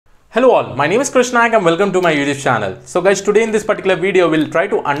Hello all, my name is Krishnak and welcome to my YouTube channel. So guys, today in this particular video, we'll try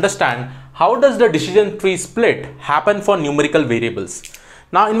to understand how does the decision tree split happen for numerical variables.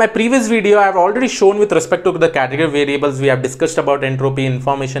 Now in my previous video, I have already shown with respect to the category variables, we have discussed about entropy,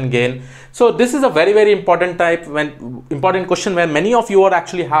 information gain. So this is a very important important question where many of you are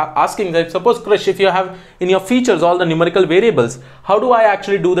actually asking that suppose Krish, if you have in your features all the numerical variables, how do I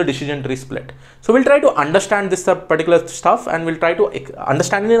actually do the decision tree split? So we'll try to understand this particular stuff and we'll try to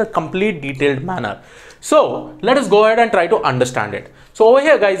understand it in a complete detailed manner. So let us go ahead and try to understand it. So over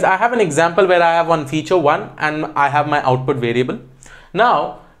here guys, I have an example where I have one feature 1 and I have my output variable.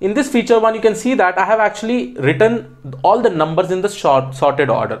 Now in this feature 1 you can see that I have actually written all the numbers in the sorted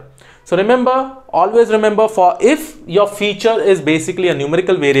order. So remember, always remember, for if your feature is basically a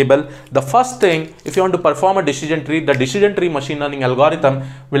numerical variable, the first thing if you want to perform a decision tree, the decision tree machine learning algorithm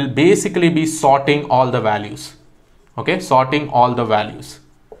will basically be sorting all the values. Okay, sorting all the values.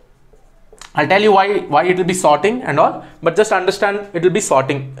 I'll tell you why it will be sorting and all, but just understand it will be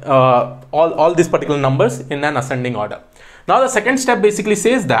sorting all these particular numbers in an ascending order. Now the second step basically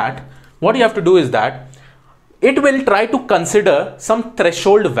says that what you have to do is that it will try to consider some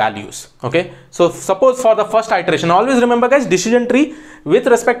threshold values. Okay, so suppose for the first iteration, always remember guys, decision tree with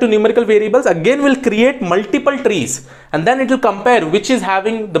respect to numerical variables again will create multiple trees and then it will compare which is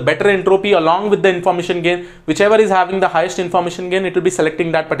having the better entropy along with the information gain. Whichever is having the highest information gain, it will be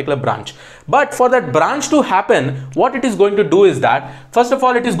selecting that particular branch. But for that branch to happen, what it is going to do is that first of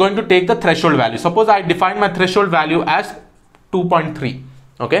all it is going to take the threshold value. Suppose I define my threshold value as 2.3.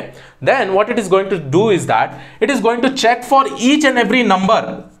 Okay, then what it is going to do is that it is going to check for each and every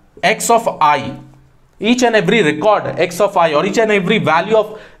number x of I, each and every record x of I, or each and every value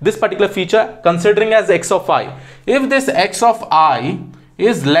of this particular feature considering as x of I. If this x of I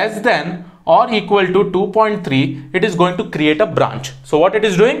is less than or equal to 2.3, it is going to create a branch. So what it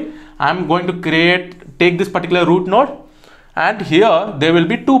is doing, I am going to take this particular root node, and here there will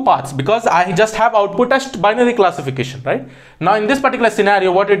be two paths because I just have output as binary classification, right? Now in this particular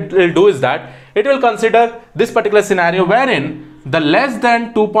scenario, what it will do is that it will consider this particular scenario wherein the less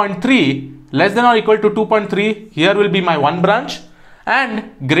than 2.3, less than or equal to 2.3, here will be my one branch,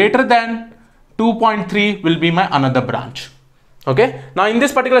 and greater than 2.3 will be my another branch. Okay, now in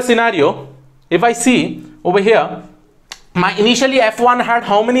this particular scenario, if I see over here, my initially F1 had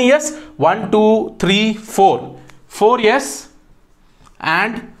how many yes? 1, 2, 3, 4. 4 yes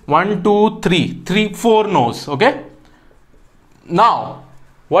and 1, 2, 3, 4 no's. Okay, now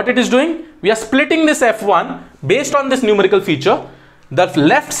what it is doing, we are splitting this F1 based on this numerical feature. The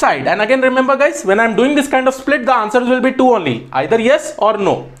left side, and again remember guys, when I'm doing this kind of split, the answers will be two only, either yes or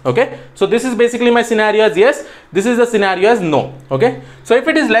no. Okay, so this is basically my scenario as yes, this is the scenario as no. Okay, so if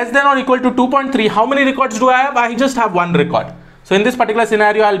it is less than or equal to 2.3, how many records do I have? I just have one record. So in this particular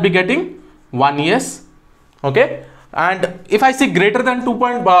scenario I'll be getting one yes. Okay, and if I see greater than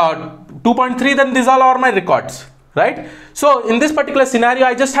 2.3, then these all are my records, right? So in this particular scenario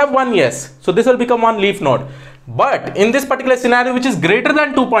I just have one yes, so this will become one leaf node. But in this particular scenario which is greater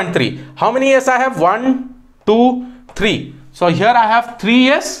than 2.3, how many yes I have? 1, 2, 3. So here I have 3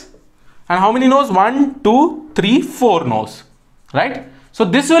 yes, and how many no's? 1, 2, 3, 4 no's, right? So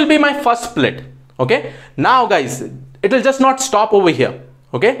this will be my first split. Okay, now guys, it will just not stop over here.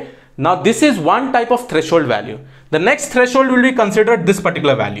 Okay, now this is one type of threshold value. The next threshold will be considered this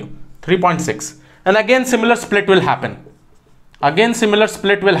particular value, 3.6, and again similar split will happen. Again similar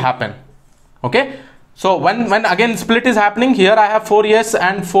split will happen. Okay, so when again split is happening, here I have 4 yes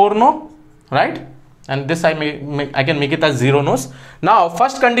and 4 no, right? And this I can make it as 0 no's. Now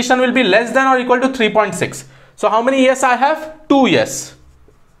first condition will be less than or equal to 3.6. So how many yes I have? 2 yes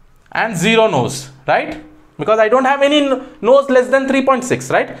and 0 no's, right? Because I don't have any no's less than 3.6,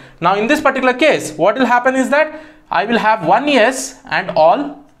 right? Now in this particular case, what will happen is that I will have one yes and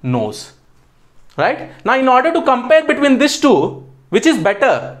all no's, right? Now in order to compare between these two, which is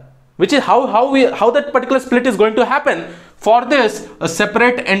better, which is how that particular split is going to happen, for this a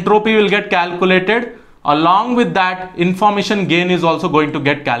separate entropy will get calculated, along with that information gain is also going to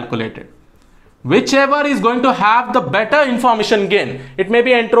get calculated. Whichever is going to have the better information gain, it may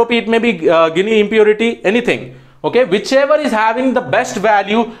be entropy, it may be Gini impurity, anything. Okay, whichever is having the best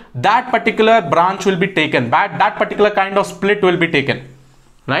value, that particular branch will be taken, that particular kind of split will be taken,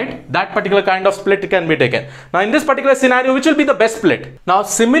 right? That particular kind of split can be taken. Now in this particular scenario, which will be the best split? Now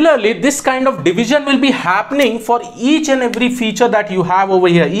similarly, this kind of division will be happening for each and every feature that you have over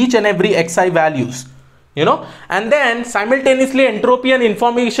here, each and every xi values. and then simultaneously entropy and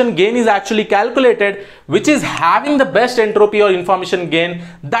information gain is actually calculated, which is having the best entropy or information gain.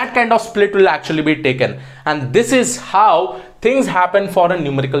 That kind of split will actually be taken, and this is how things happen for a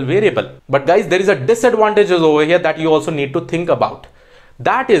numerical variable. But guys, there is a disadvantage over here that you also need to think about.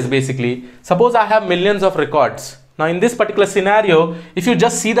 That is basically, suppose I have millions of records. Now in this particular scenario, if you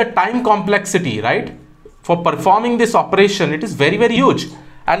just see the time complexity, right, for performing this operation, it is very, very huge.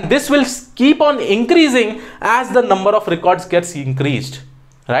 And this will keep on increasing as the number of records gets increased,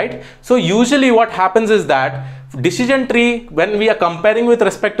 right? So usually what happens is that decision tree, when we are comparing with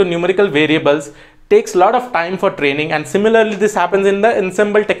respect to numerical variables, takes a lot of time for training. And similarly, this happens in the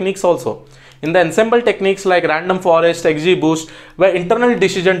ensemble techniques also. In the ensemble techniques like random forest, XGBoost, where internal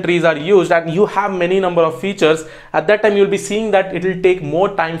decision trees are used and you have many number of features, at that time you'll be seeing that it will take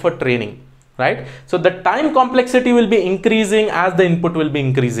more time for training. Right? So the time complexity will be increasing as the input will be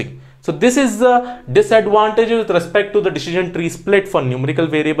increasing. So this is the disadvantage with respect to the decision tree split for numerical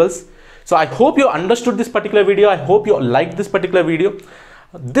variables. So I hope you understood this particular video. I hope you liked this particular video.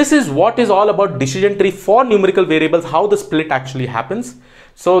 This is what is all about decision tree for numerical variables, how the split actually happens.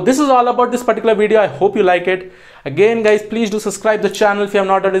 So this is all about this particular video. I hope you like it. Again guys, please do subscribe the channel if you have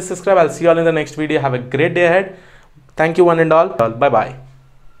not already subscribed. I'll see you all in the next video. Have a great day ahead. Thank you one and all. Bye bye.